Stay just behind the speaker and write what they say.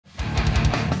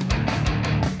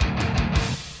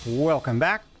Welcome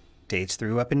back to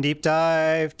H3 Weapon Deep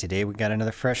Dive. Today we got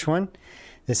another fresh one.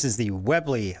 This is the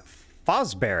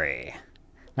Webley-Fosbery.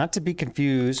 Not to be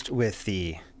confused with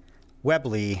the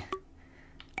Webley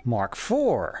Mark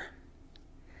IV.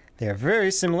 They're very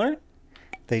similar.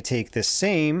 They take the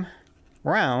same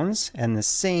rounds and the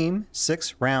same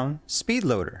 6-round speed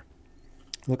loader.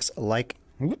 Looks like,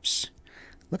 whoops,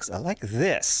 looks like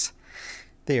this.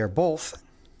 They are both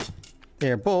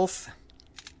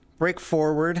break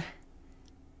forward,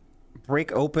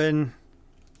 break open,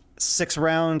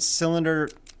 6-round cylinder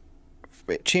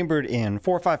chambered in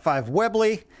 455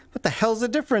 Webley. What the hell's the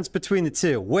difference between the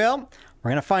two? Well,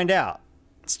 we're gonna find out.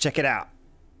 Let's check it out.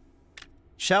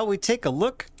 Shall we take a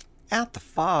look at the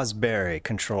Fosbery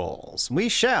controls? We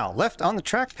shall. Left on the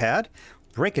trackpad,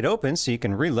 break it open so you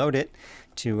can reload it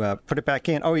to put it back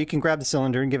in. Oh, you can grab the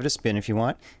cylinder and give it a spin if you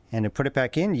want. And to put it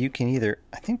back in, you can either,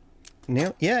 I think,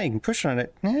 nail, yeah, you can push on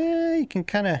it. You can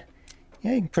kind of,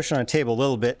 yeah, you can push on a table a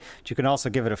little bit. But you can also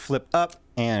give it a flip up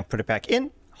and put it back in.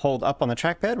 Hold up on the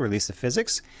trackpad, release the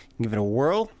physics. Give it a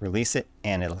whirl, release it,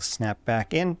 and it'll snap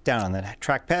back in. Down on the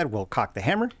trackpad, we'll cock the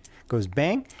hammer. Goes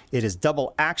bang. It is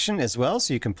double action as well,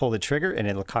 so you can pull the trigger and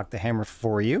it'll cock the hammer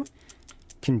for you.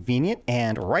 Convenient.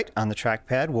 And right on the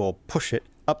trackpad, we'll push it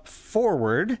up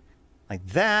forward like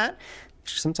that.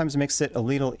 Sometimes makes it a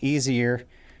little easier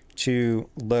to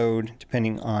load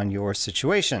depending on your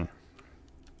situation.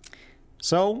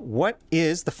 So what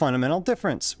is the fundamental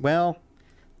difference? Well,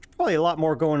 probably a lot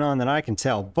more going on than I can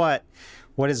tell, but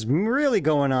what is really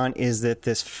going on is that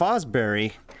this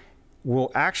Fosbery will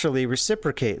actually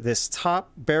reciprocate. This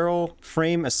top barrel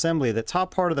frame assembly, the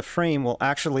top part of the frame will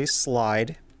actually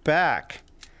slide back.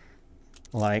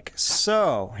 Like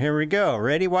so. Here we go.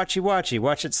 Ready? Watchy watchy.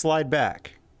 Watch it slide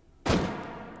back.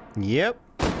 Yep.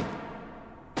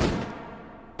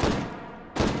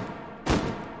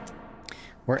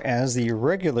 Whereas the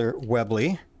regular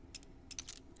Webley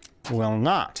will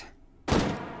not. To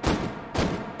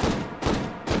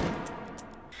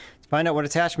find out what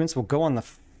attachments will go on the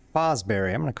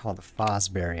Fosbery, I'm going to call it the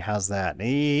Fosbery. How's that?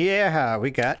 Yeah, we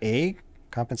got a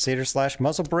compensator slash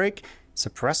muzzle brake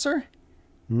suppressor.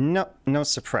 No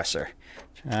suppressor.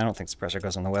 I don't think suppressor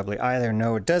goes on the Webley either.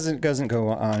 No, it doesn't go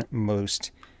on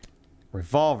most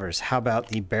revolvers. How about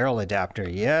the barrel adapter?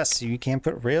 Yes, you can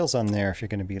put rails on there if you're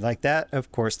going to be like that.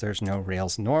 Of course, there's no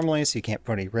rails normally, so you can't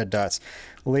put any red dots,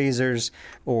 lasers,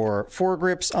 or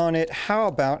foregrips on it. How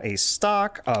about a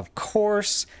stock? Of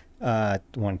course.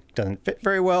 One doesn't fit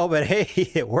very well, but hey,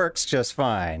 it works just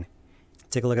fine.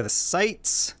 Take a look at the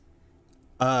sights.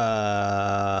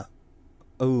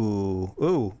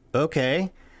 Ooh,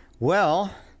 okay.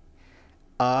 Well,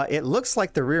 it looks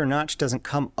like the rear notch doesn't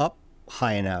come up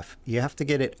high enough. You have to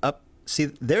get it up. See,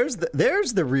 there's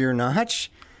the rear notch.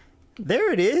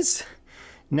 There it is.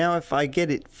 Now, if I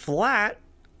get it flat,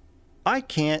 I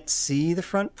can't see the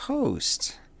front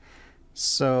post.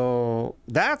 So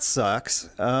that sucks.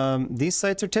 These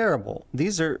sights are terrible.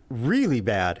 These are really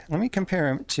bad. Let me compare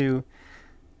them to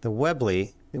the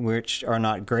Webley, which are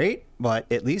not great, but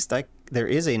at least there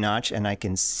is a notch and I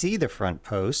can see the front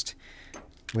post.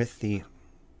 With the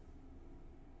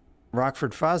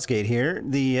Rockford Fosgate here,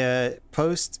 the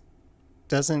post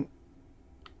isn't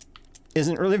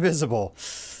really visible.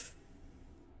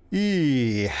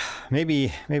 Maybe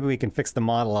we can fix the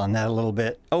model on that a little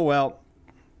bit. Oh well.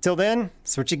 Till then,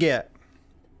 that's what you get.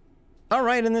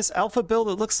 Alright, in this alpha build,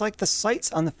 it looks like the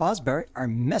sights on the Fosbery are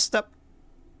messed up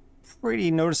pretty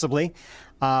noticeably.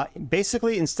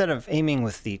 Basically, instead of aiming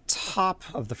with the top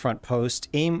of the front post,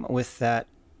 aim with that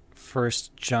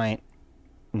first giant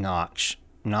notch.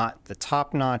 Not the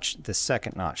top notch, the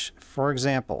second notch. For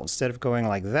example, instead of going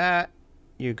like that,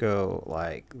 you go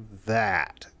like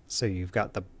that. So you've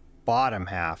got the bottom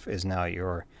half is now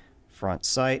your front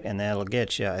sight, and that'll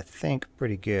get you, I think,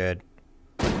 pretty good.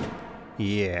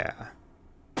 Yeah.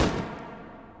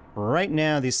 Right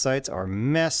now, these sights are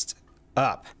messed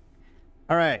up.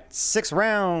 All right, 6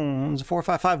 rounds,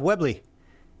 455 Webley.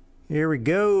 Here we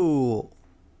go.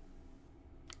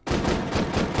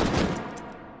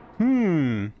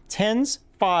 10s,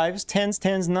 5s, 10s,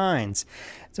 10s, 9s.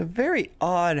 It's a very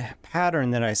odd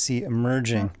pattern that I see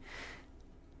emerging.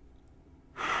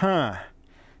 Huh.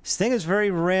 This thing is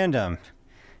very random.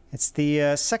 It's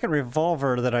the second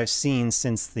revolver that I've seen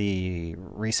since the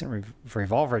recent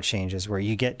revolver changes where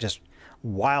you get just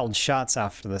wild shots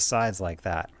off to the sides like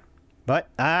that. But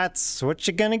that's what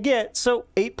you're gonna get. So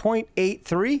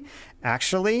 8.83.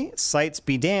 Actually, sights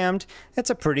be damned. It's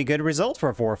a pretty good result for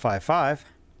a 455.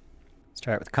 Let's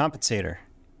try it with the compensator.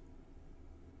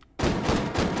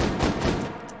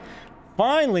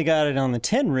 finally got it on the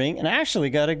 10 ring and actually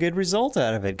got a good result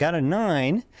out of it. Got a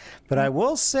 9, but I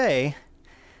will say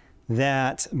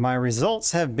that my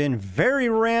results have been very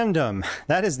random.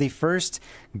 That is the first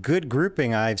good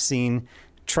grouping I've seen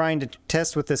trying to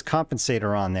test with this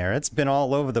compensator on there. It's been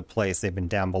all over the place. They've been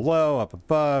down below, up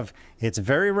above. It's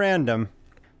very random.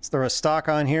 Let's throw a stock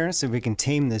on here and see if we can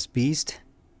tame this beast.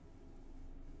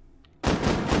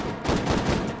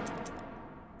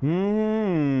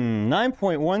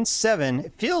 9.17.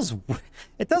 It feels,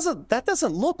 that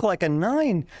doesn't look like a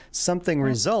 9 something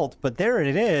result, but there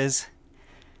it is.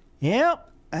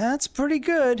 Yep, that's pretty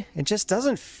good. It just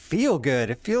doesn't feel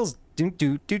good. It feels do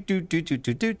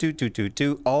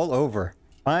all over.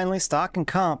 Finally, stock and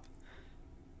comp.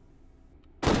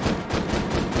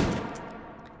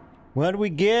 What do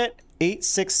we get?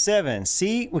 867.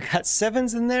 See, we got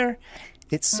 7s in there.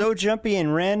 It's so jumpy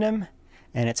and random,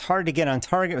 and it's hard to get on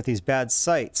target with these bad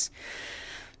sights.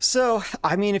 So,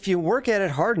 I mean, if you work at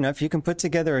it hard enough, you can put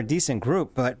together a decent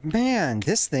group. But man,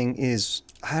 this thing is,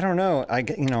 I don't know.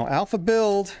 Alpha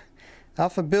build,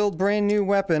 brand new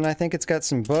weapon. I think it's got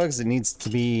some bugs that needs to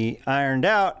be ironed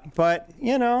out. But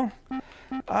you know,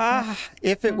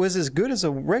 if it was as good as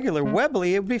a regular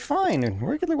Webley, it would be fine.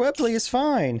 Regular Webley is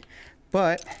fine,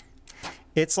 but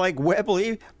it's like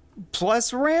Webley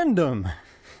plus random,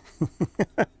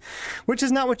 which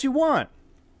is not what you want.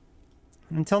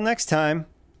 Until next time,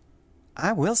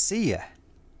 I will see ya.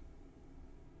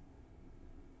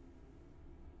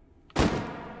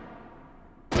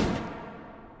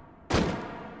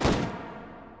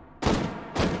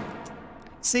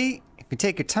 See, if you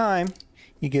take your time,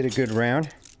 you get a good round.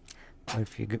 But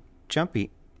if you get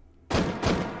jumpy,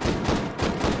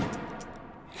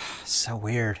 so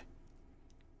weird.